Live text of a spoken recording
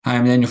Hi,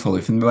 I'm Daniel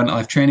Foley from the Abundant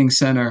Life Training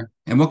Center,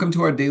 and welcome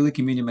to our daily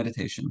communion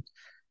meditation,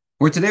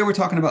 where today we're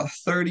talking about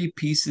 30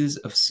 pieces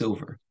of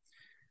silver.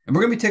 And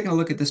we're going to be taking a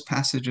look at this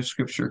passage of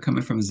scripture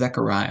coming from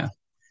Zechariah,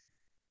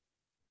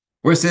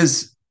 where it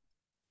says,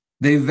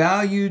 they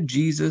valued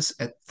Jesus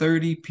at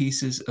 30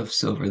 pieces of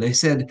silver. They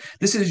said,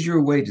 this is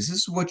your wages, this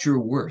is what you're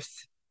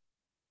worth.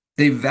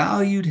 They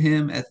valued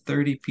him at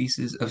 30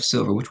 pieces of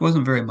silver, which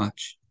wasn't very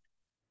much.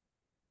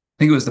 I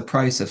think it was the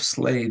price of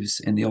slaves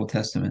in the Old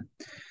Testament.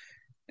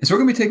 And so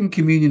we're going to be taking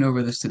communion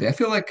over this today. I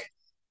feel like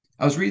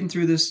I was reading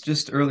through this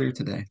just earlier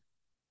today.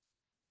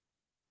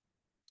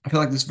 I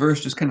feel like this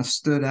verse just kind of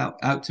stood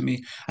out to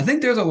me. I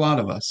think there's a lot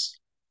of us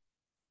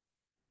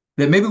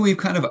that maybe we've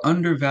kind of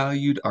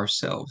undervalued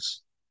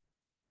ourselves.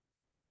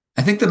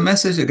 I think the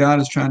message that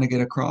God is trying to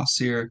get across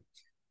here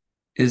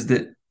is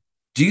that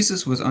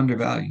Jesus was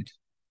undervalued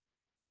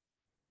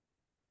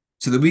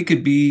so that we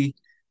could be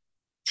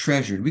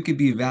treasured, we could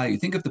be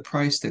valued. Think of the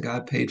price that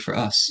God paid for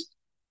us.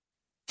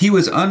 He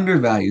was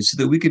undervalued so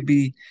that we could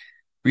be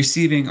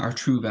receiving our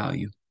true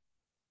value,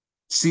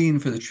 seen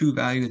for the true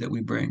value that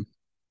we bring.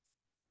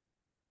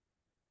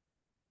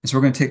 And so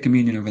we're going to take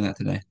communion over that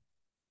today.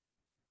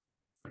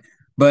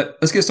 But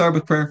let's get started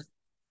with prayer.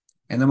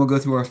 And then we'll go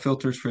through our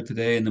filters for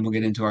today, and then we'll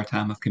get into our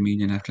time of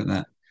communion after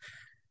that.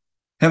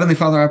 Heavenly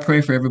Father, I pray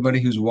for everybody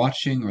who's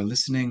watching or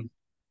listening,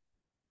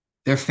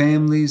 their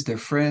families, their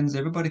friends,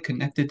 everybody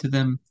connected to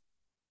them,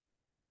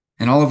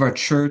 and all of our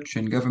church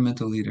and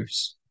governmental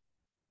leaders.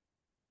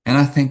 And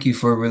I thank you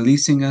for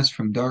releasing us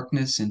from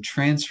darkness and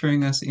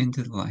transferring us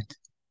into the light,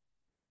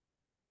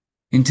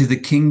 into the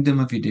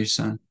kingdom of your dear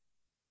Son.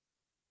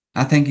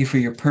 I thank you for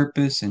your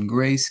purpose and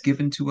grace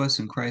given to us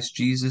in Christ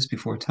Jesus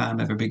before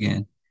time ever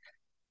began,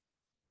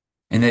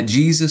 and that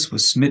Jesus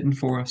was smitten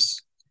for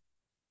us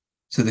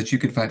so that you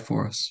could fight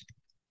for us.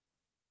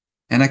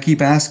 And I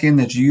keep asking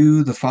that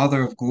you, the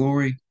Father of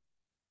glory,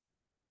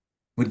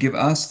 would give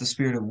us the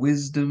spirit of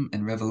wisdom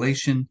and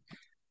revelation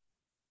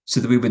so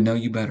that we would know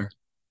you better,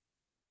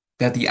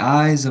 that the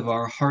eyes of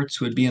our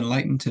hearts would be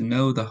enlightened to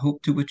know the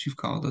hope to which you've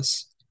called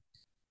us,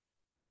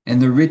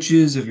 and the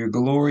riches of your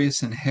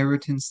glorious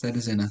inheritance that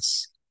is in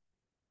us,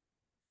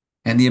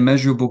 and the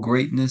immeasurable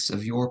greatness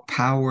of your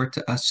power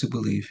to us who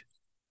believe,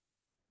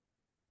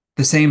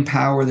 the same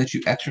power that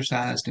you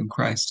exercised in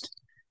Christ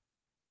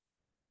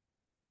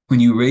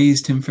when you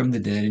raised him from the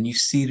dead and you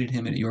seated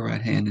him at your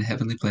right hand in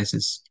heavenly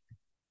places,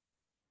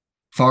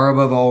 far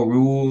above all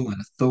rule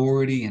and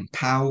authority and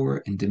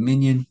power and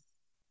dominion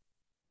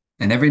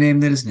and every name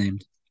that is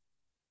named,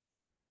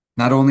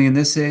 not only in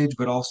this age,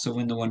 but also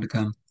in the one to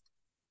come.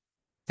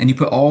 And you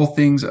put all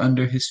things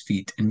under his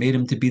feet and made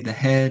him to be the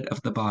head of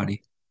the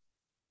body,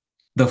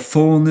 the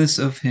fullness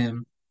of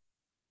him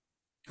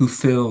who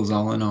fills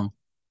all in all.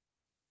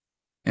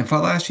 And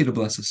Father, I ask you to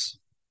bless us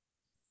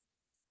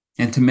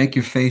and to make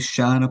your face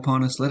shine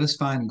upon us. Let us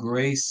find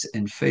grace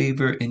and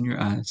favor in your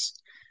eyes.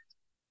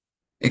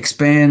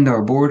 Expand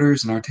our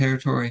borders and our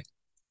territory.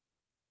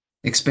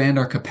 Expand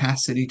our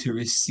capacity to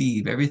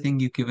receive everything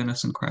you've given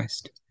us in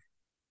Christ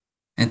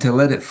and to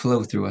let it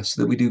flow through us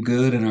so that we do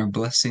good and are a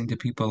blessing to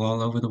people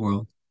all over the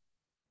world.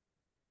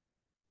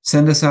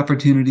 Send us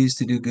opportunities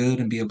to do good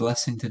and be a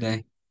blessing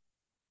today.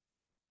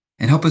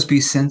 And help us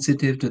be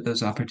sensitive to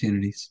those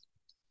opportunities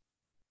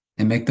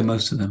and make the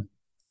most of them.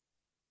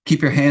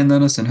 Keep your hand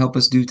on us and help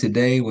us do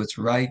today what's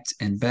right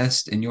and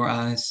best in your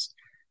eyes,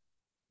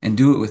 and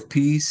do it with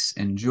peace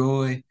and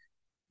joy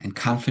and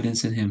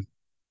confidence in him,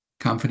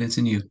 confidence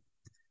in you.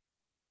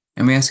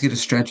 And we ask you to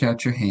stretch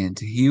out your hand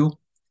to heal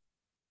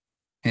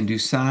and do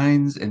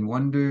signs and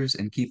wonders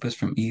and keep us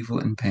from evil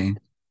and pain.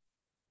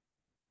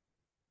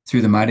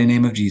 Through the mighty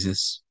name of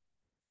Jesus.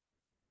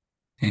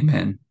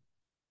 Amen.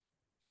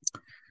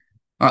 All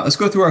right, let's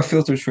go through our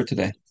filters for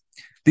today.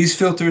 These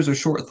filters are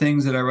short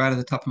things that I write at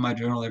the top of my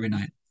journal every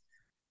night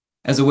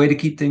as a way to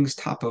keep things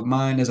top of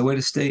mind, as a way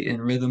to stay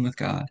in rhythm with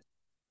God.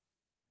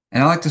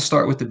 And I like to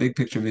start with the big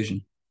picture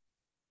vision,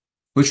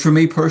 which for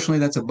me personally,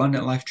 that's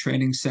abundant life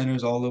training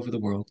centers all over the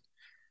world,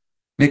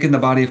 making the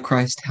body of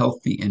Christ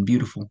healthy and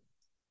beautiful.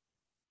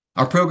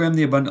 Our program,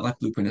 the Abundant Life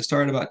Blueprint, it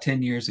started about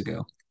 10 years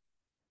ago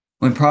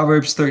when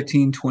Proverbs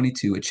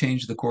 13:22, it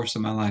changed the course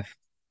of my life.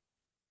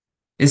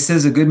 It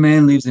says, a good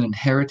man leaves an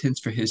inheritance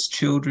for his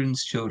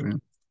children's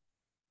children.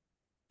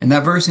 And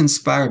that verse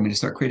inspired me to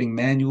start creating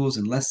manuals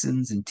and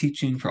lessons and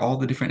teaching for all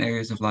the different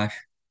areas of life.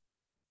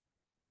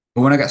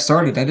 But when I got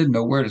started, I didn't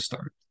know where to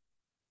start.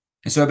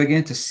 And so I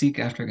began to seek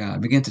after God, I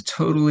began to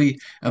totally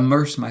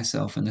immerse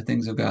myself in the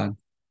things of God.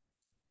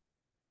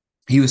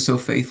 He was so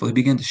faithful. He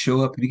began to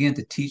show up. He began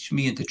to teach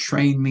me and to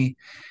train me.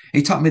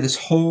 He taught me this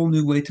whole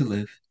new way to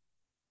live,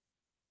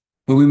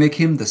 where we make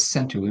him the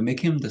center. We make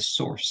him the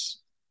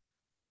source.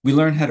 We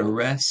learn how to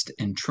rest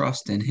and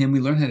trust in him. We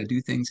learn how to do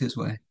things his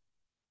way.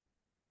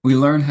 We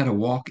learn how to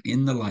walk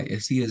in the light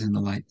as he is in the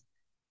light.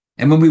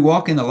 And when we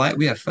walk in the light,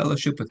 we have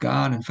fellowship with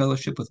God and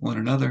fellowship with one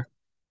another.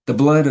 The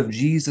blood of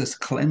Jesus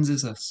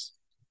cleanses us.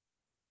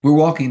 We're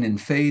walking in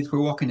faith. We're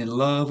walking in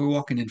love. We're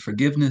walking in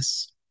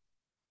forgiveness.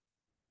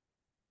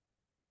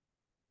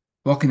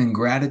 walking in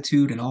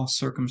gratitude in all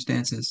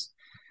circumstances.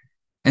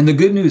 And the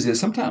good news is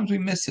sometimes we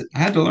miss it. I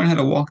had to learn how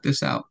to walk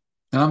this out.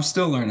 And I'm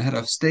still learning how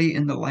to stay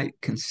in the light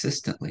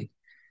consistently.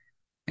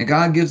 And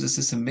God gives us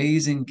this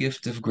amazing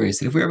gift of grace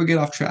that if we ever get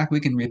off track, we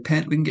can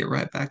repent, we can get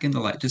right back in the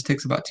light. It just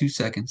takes about 2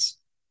 seconds.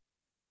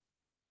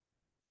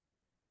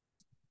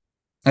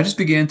 I just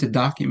began to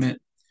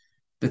document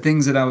the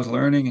things that I was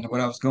learning and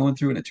what I was going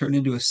through, and it turned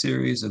into a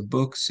series of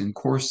books and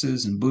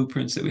courses and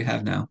blueprints that we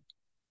have now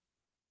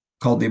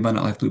called the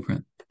Abundant Life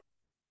Blueprint.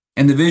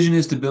 And the vision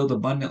is to build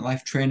abundant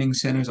life training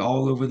centers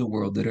all over the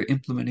world that are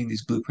implementing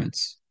these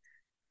blueprints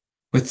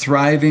with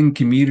thriving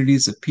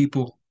communities of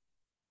people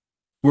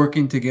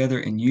working together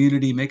in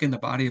unity, making the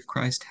body of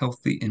Christ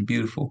healthy and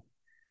beautiful.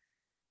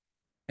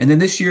 And then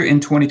this year in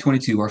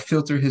 2022, our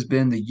filter has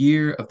been the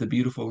year of the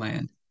beautiful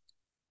land.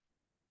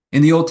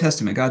 In the Old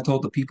Testament, God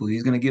told the people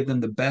he's going to give them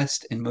the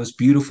best and most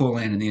beautiful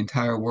land in the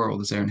entire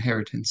world as their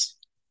inheritance.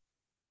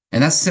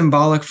 And that's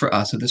symbolic for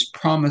us of this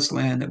promised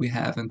land that we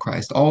have in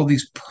Christ. All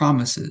these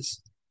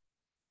promises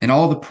and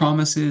all the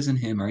promises in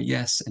him are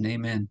yes and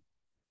amen.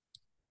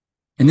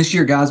 And this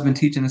year, God's been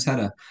teaching us how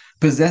to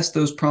possess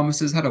those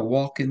promises, how to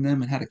walk in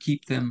them, and how to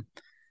keep them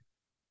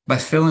by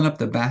filling up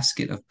the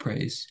basket of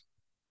praise.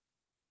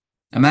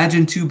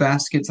 Imagine two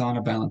baskets on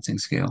a balancing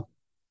scale.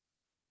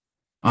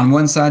 On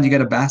one side, you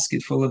got a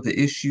basket full of the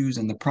issues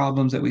and the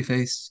problems that we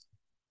face.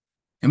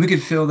 And we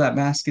could fill that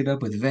basket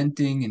up with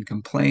venting and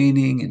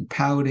complaining and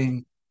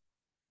pouting,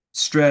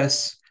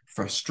 stress,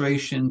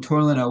 frustration,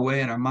 toiling our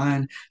way in our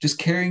mind, just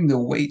carrying the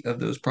weight of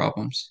those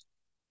problems.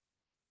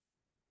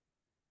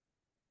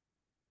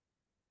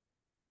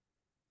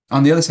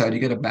 On the other side, you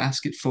get a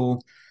basket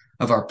full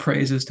of our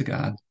praises to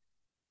God.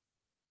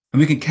 And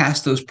we can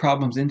cast those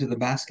problems into the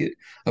basket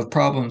of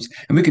problems,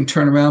 and we can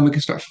turn around, we can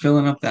start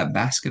filling up that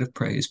basket of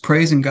praise,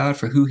 praising God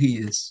for who he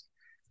is,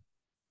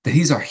 that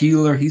he's our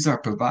healer, he's our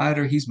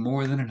provider, he's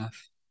more than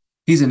enough.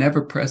 He's an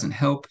ever-present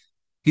help.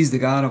 He's the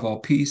God of all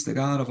peace, the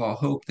God of all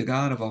hope, the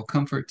God of all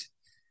comfort.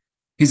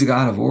 He's a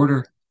God of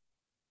order.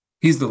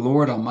 He's the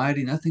Lord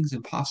Almighty. Nothing's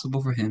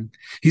impossible for him.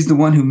 He's the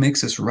one who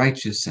makes us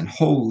righteous and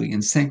holy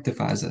and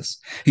sanctifies us.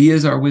 He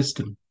is our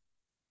wisdom.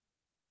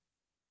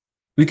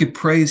 We could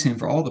praise him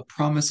for all the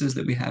promises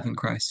that we have in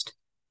Christ.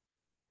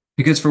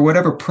 Because for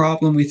whatever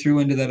problem we threw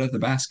into that other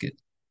basket,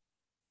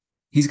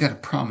 he's got a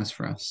promise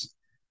for us.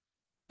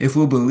 If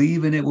we'll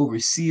believe in it, we'll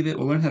receive it,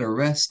 we'll learn how to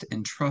rest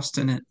and trust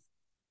in it.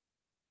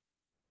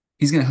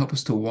 He's going to help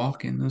us to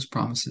walk in those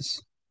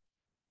promises.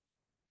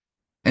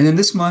 And then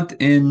this month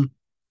in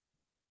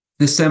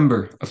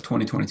December of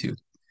 2022,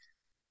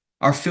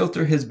 our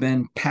filter has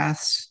been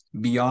paths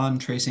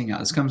beyond tracing out.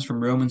 This comes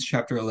from Romans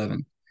chapter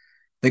 11.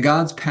 That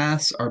God's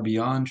paths are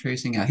beyond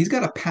tracing out. He's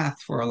got a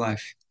path for our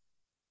life.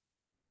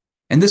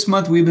 And this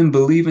month we've been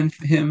believing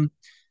him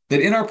that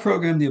in our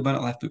program, the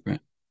Abundant Life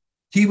Blueprint,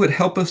 he would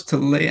help us to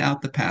lay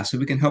out the path so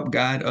we can help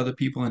guide other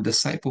people and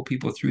disciple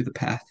people through the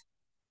path,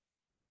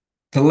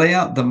 to lay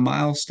out the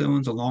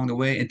milestones along the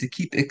way and to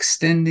keep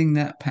extending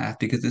that path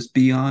because it's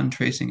beyond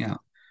tracing out.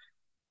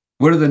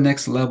 What are the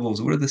next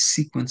levels? What are the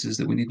sequences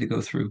that we need to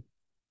go through?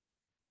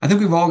 I think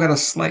we've all got a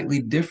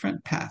slightly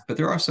different path, but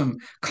there are some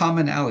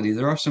commonalities.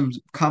 There are some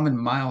common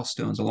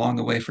milestones along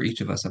the way for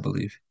each of us, I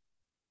believe.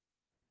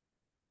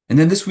 And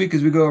then this week,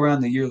 as we go around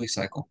the yearly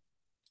cycle,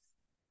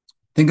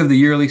 think of the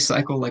yearly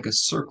cycle like a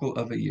circle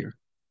of a year.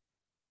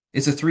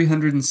 It's a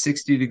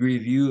 360-degree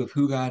view of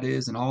who God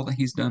is and all that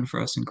he's done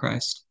for us in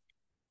Christ.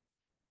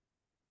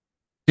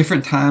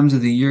 Different times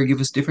of the year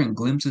give us different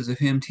glimpses of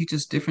him, teach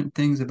us different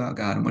things about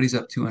God and what he's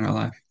up to in our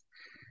life.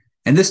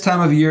 And this time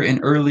of year in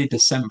early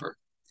December,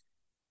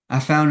 I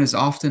found is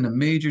often a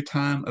major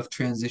time of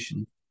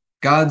transition.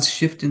 God's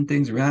shifting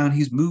things around.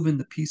 He's moving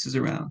the pieces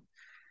around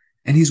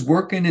and he's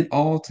working it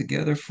all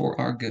together for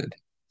our good.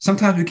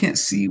 Sometimes we can't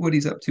see what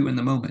he's up to in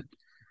the moment,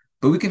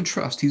 but we can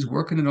trust he's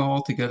working it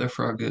all together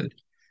for our good.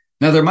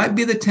 Now, there might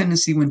be the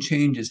tendency when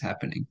change is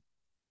happening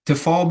to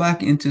fall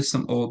back into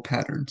some old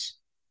patterns.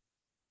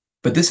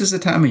 But this is the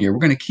time of year. We're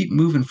going to keep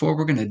moving forward.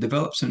 We're going to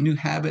develop some new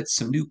habits,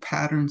 some new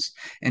patterns,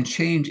 and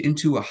change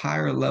into a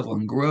higher level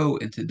and grow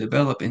and to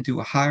develop into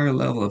a higher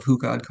level of who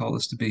God called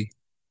us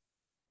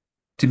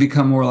to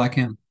become more like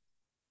him.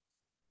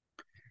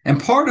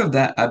 And part of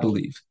that, I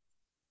believe,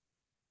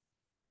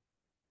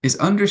 is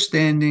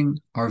understanding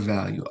our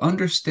value,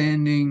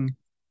 understanding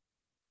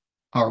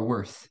our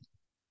worth.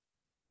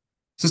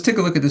 So let's take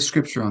a look at this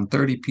scripture on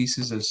 30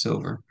 pieces of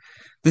silver.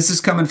 This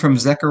is coming from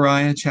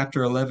Zechariah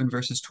chapter 11,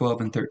 verses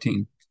 12 and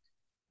 13.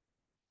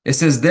 It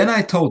says, Then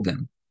I told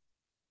them,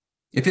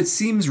 if it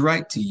seems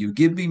right to you,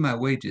 give me my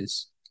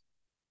wages,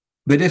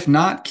 but if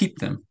not, keep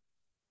them.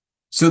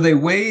 So they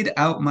weighed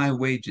out my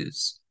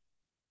wages,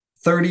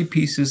 30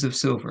 pieces of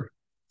silver.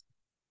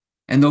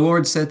 And the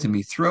Lord said to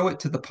me, Throw it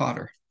to the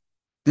potter,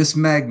 this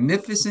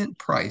magnificent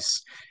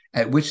price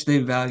at which they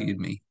valued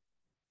me.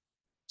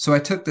 So I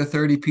took the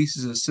 30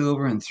 pieces of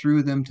silver and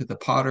threw them to the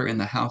potter in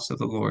the house of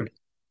the Lord.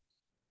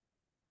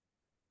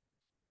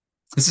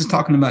 This is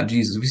talking about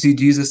Jesus. We see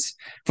Jesus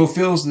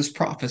fulfills this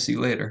prophecy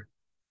later.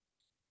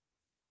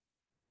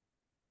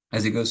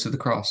 as he goes to the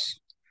cross.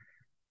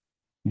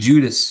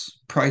 Judas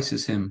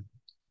prices him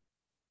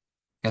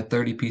at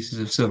 30 pieces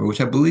of silver,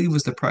 which I believe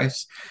was the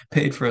price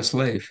paid for a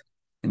slave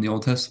in the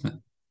Old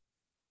Testament.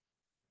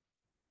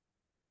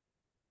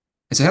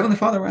 And so, Heavenly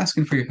Father, we're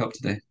asking for your help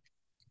today.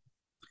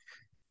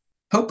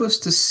 Help us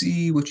to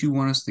see what you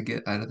want us to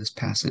get out of this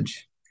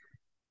passage,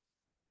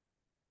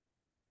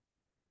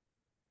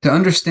 to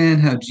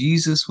understand how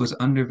Jesus was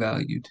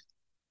undervalued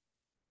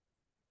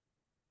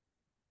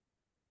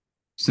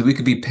so we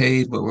could be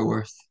paid what we're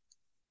worth.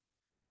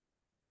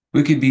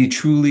 We could be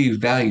truly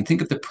valued.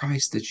 Think of the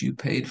price that you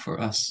paid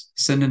for us,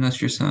 sending us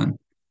your son.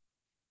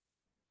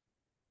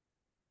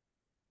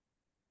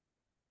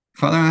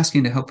 Father, I'm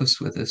asking you to help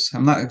us with this.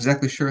 I'm not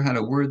exactly sure how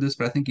to word this,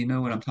 but I think you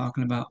know what I'm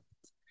talking about.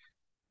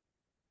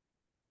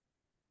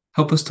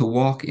 Help us to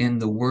walk in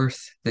the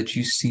worth that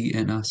you see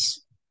in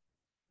us,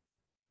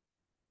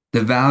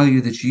 the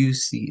value that you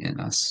see in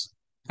us.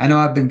 I know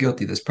I've been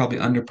guilty of this, probably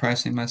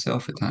underpricing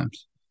myself at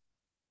times,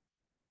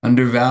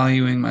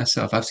 undervaluing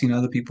myself. I've seen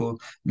other people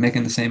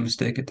making the same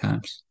mistake at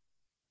times.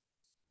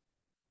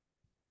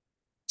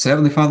 So,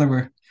 Heavenly Father,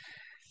 we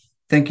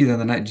thank you that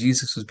the night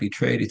Jesus was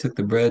betrayed, he took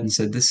the bread and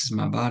said, "This is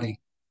my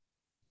body,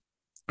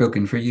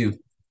 broken for you.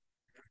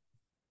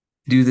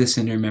 Do this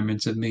in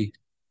remembrance of me."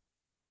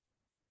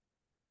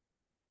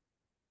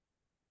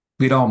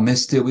 We'd all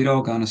missed it. We'd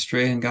all gone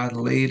astray, and God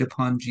laid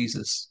upon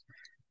Jesus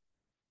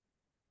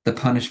the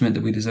punishment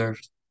that we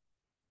deserved.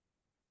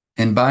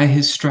 And by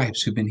his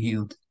stripes, we've been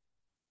healed.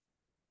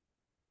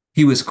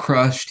 He was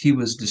crushed. He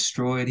was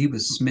destroyed. He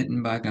was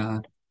smitten by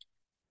God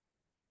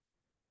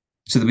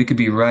so that we could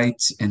be right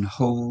and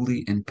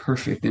holy and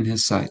perfect in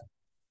his sight,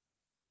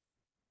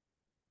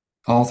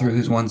 all through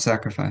his one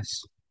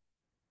sacrifice.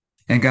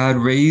 And God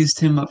raised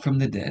him up from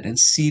the dead and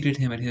seated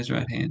him at his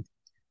right hand.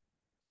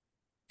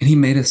 And he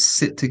made us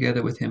sit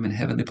together with him in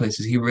heavenly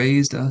places. He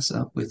raised us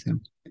up with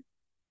him.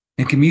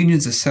 And communion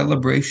is a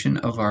celebration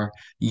of our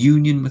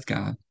union with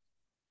God,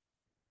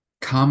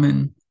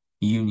 common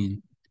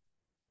union,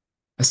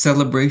 a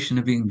celebration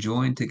of being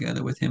joined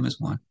together with him as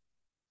one.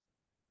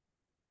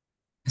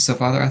 And so,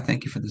 Father, I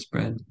thank you for this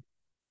bread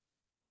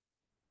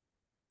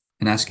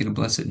and ask you to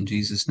bless it in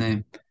Jesus'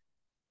 name.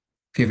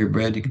 If you have your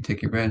bread, you can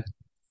take your bread.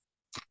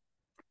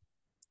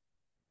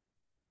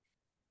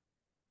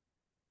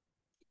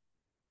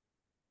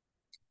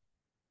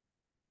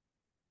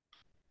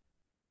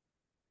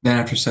 Then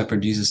after supper,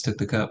 Jesus took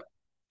the cup.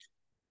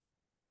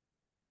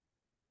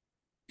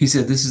 He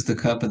said, "This is the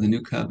cup of the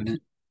new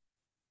covenant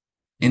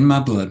in my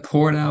blood,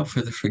 poured out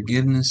for the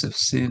forgiveness of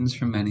sins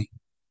for many."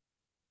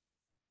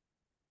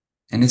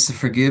 And it's the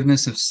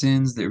forgiveness of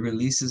sins that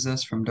releases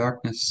us from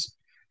darkness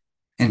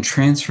and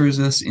transfers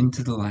us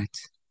into the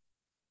light,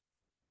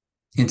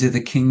 into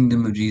the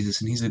kingdom of Jesus.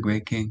 And he's a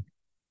great king.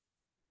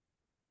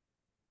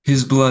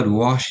 His blood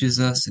washes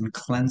us and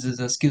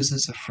cleanses us, gives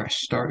us a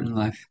fresh start in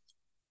life.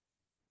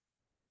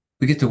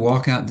 We get to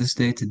walk out this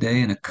day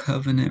today in a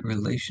covenant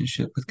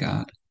relationship with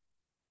God.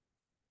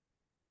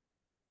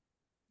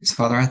 So,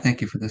 Father, I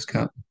thank you for this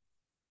cup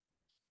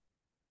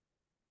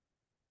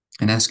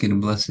and ask you to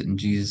bless it in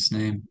Jesus'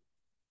 name.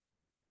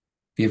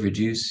 If you have your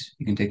juice,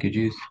 you can take your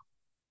juice.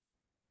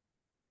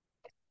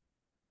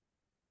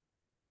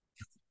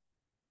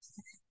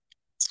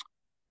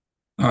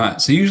 All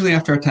right, so usually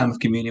after our time of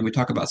communion, we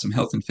talk about some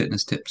health and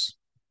fitness tips.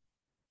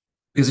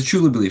 Because I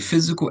truly believe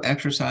physical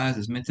exercise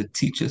is meant to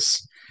teach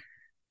us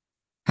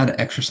how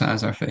to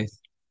exercise our faith.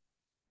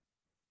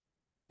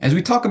 As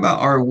we talk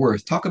about our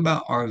worth, talk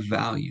about our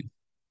value,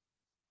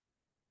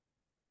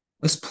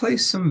 let's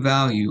place some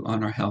value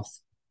on our health.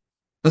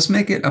 Let's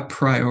make it a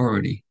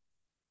priority.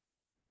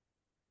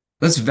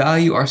 Let's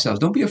value ourselves.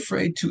 Don't be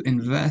afraid to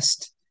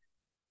invest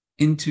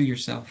into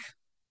yourself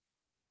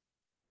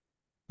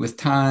with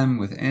time,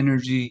 with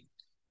energy,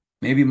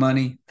 maybe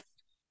money.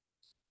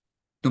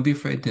 Don't be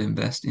afraid to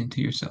invest into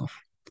yourself.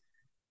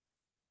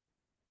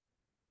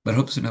 But I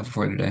hope it's enough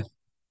for today.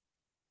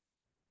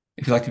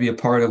 If you'd like to be a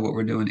part of what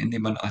we're doing in the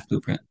Abundant Life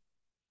Blueprint,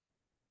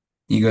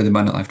 you go to the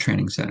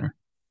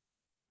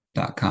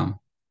abundantlifetrainingcenter.com.